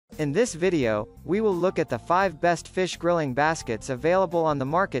In this video, we will look at the 5 best fish grilling baskets available on the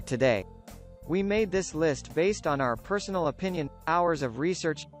market today. We made this list based on our personal opinion, hours of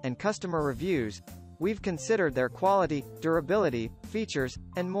research, and customer reviews. We've considered their quality, durability, features,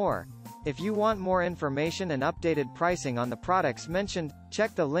 and more. If you want more information and updated pricing on the products mentioned,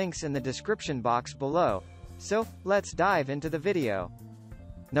 check the links in the description box below. So, let's dive into the video.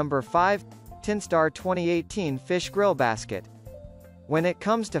 Number 5. Tinstar 2018 Fish Grill Basket. When it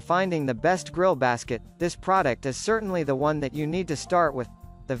comes to finding the best grill basket, this product is certainly the one that you need to start with.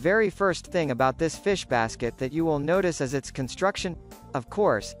 The very first thing about this fish basket that you will notice is its construction. Of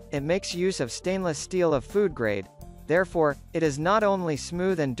course, it makes use of stainless steel of food grade. Therefore, it is not only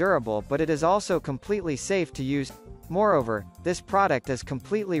smooth and durable but it is also completely safe to use. Moreover, this product is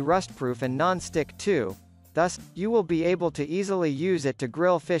completely rust-proof and non-stick too. Thus, you will be able to easily use it to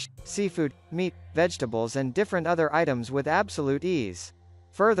grill fish, seafood, meat, vegetables and different other items with absolute ease.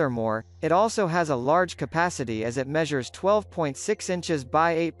 Furthermore, it also has a large capacity as it measures 12.6 inches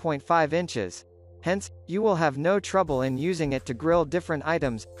by 8.5 inches. Hence, you will have no trouble in using it to grill different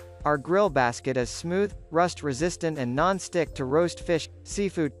items. Our grill basket is smooth, rust-resistant and non-stick to roast fish,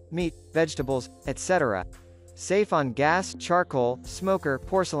 seafood, meat, vegetables, etc. Safe on gas, charcoal, smoker,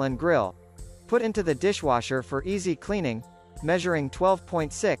 porcelain grill. Put into the dishwasher for easy cleaning. Measuring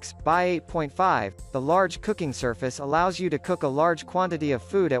 12.6 by 8.5, the large cooking surface allows you to cook a large quantity of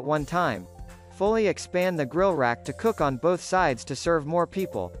food at one time. Fully expand the grill rack to cook on both sides to serve more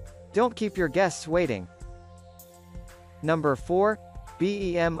people. Don't keep your guests waiting. Number 4.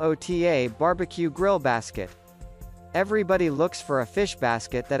 BEMOTA Barbecue Grill Basket. Everybody looks for a fish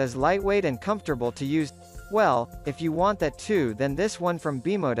basket that is lightweight and comfortable to use. Well, if you want that too, then this one from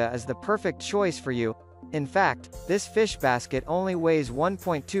BEMOTA is the perfect choice for you. In fact, this fish basket only weighs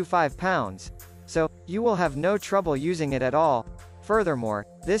 1.25 pounds. So, you will have no trouble using it at all. Furthermore,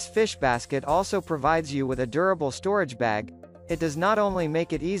 this fish basket also provides you with a durable storage bag. It does not only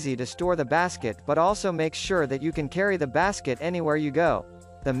make it easy to store the basket but also makes sure that you can carry the basket anywhere you go.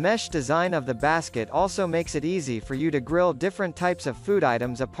 The mesh design of the basket also makes it easy for you to grill different types of food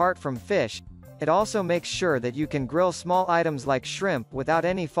items apart from fish. It also makes sure that you can grill small items like shrimp without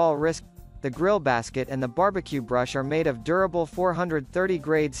any fall risk. The grill basket and the barbecue brush are made of durable 430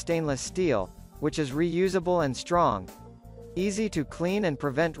 grade stainless steel, which is reusable and strong. Easy to clean and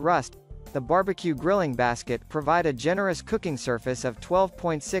prevent rust. The barbecue grilling basket provide a generous cooking surface of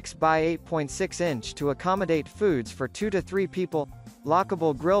 12.6 by 8.6 inch to accommodate foods for 2 to 3 people.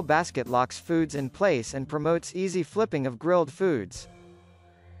 Lockable grill basket locks foods in place and promotes easy flipping of grilled foods.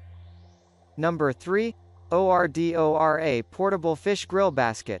 Number 3. ORDORA Portable Fish Grill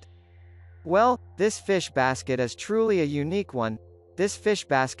Basket. Well, this fish basket is truly a unique one. This fish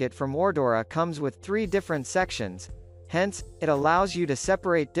basket from ORDORA comes with 3 different sections. Hence, it allows you to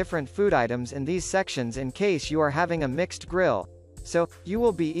separate different food items in these sections in case you are having a mixed grill. So, you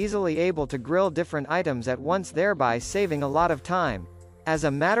will be easily able to grill different items at once, thereby saving a lot of time. As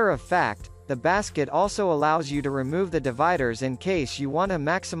a matter of fact, the basket also allows you to remove the dividers in case you want to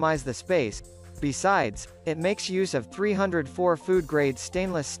maximize the space. Besides, it makes use of 304 food-grade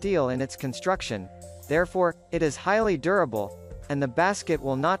stainless steel in its construction. Therefore, it is highly durable, and the basket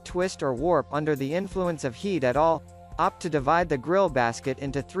will not twist or warp under the influence of heat at all. Opt to divide the grill basket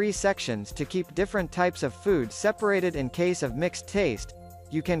into 3 sections to keep different types of food separated in case of mixed taste.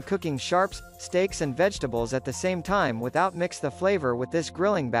 You can cooking sharps, steaks and vegetables at the same time without mix the flavor with this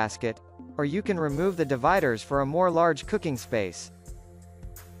grilling basket, or you can remove the dividers for a more large cooking space.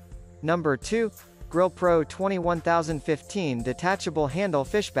 Number 2. GrillPro 21015 Detachable Handle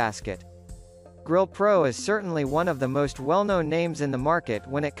Fish Basket. GrillPro is certainly one of the most well-known names in the market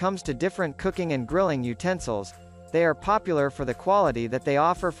when it comes to different cooking and grilling utensils. They are popular for the quality that they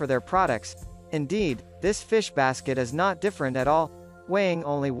offer for their products. Indeed, this fish basket is not different at all. Weighing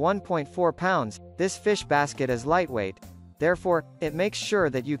only 1.4 pounds, this fish basket is lightweight. Therefore, it makes sure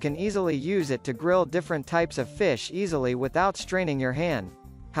that you can easily use it to grill different types of fish easily without straining your hand.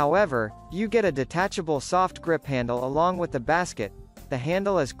 However, you get a detachable soft grip handle along with the basket. The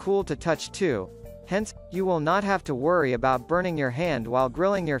handle is cool to touch too. Hence, you will not have to worry about burning your hand while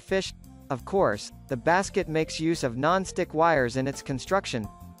grilling your fish. Of course, the basket makes use of non-stick wires in its construction.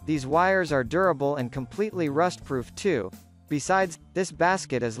 These wires are durable and completely rust-proof too. Besides, this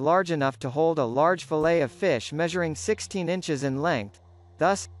basket is large enough to hold a large fillet of fish measuring 16 inches in length.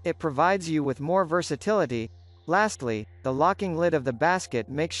 Thus, it provides you with more versatility. Lastly, the locking lid of the basket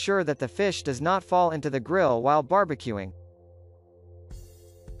makes sure that the fish does not fall into the grill while barbecuing.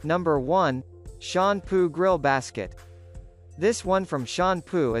 Number 1. SHAN Grill Basket. This one from SHAN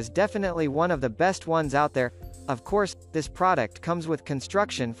is definitely one of the best ones out there. Of course, this product comes with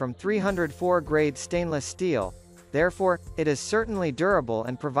construction from 304 grade stainless steel. Therefore, it is certainly durable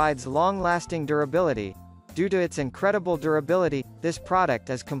and provides long-lasting durability. Due to its incredible durability, this product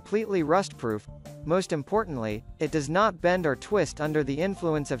is completely rust-proof. Most importantly, it does not bend or twist under the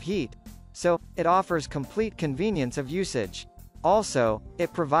influence of heat. So, it offers complete convenience of usage. Also,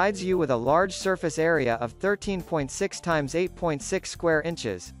 it provides you with a large surface area of 13.6 times 8.6 square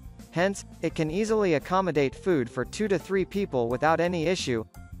inches. Hence, it can easily accommodate food for 2 to 3 people without any issue.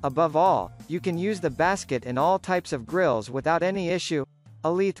 Above all, you can use the basket in all types of grills without any issue.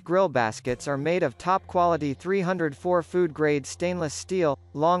 Elite grill baskets are made of top-quality 304 food-grade stainless steel,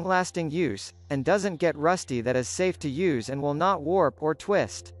 long-lasting use, and doesn't get rusty, that is safe to use and will not warp or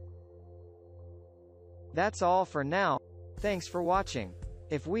twist. That's all for now. Thanks for watching.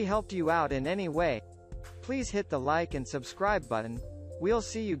 If we helped you out in any way, please hit the like and subscribe button. We'll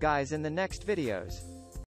see you guys in the next videos.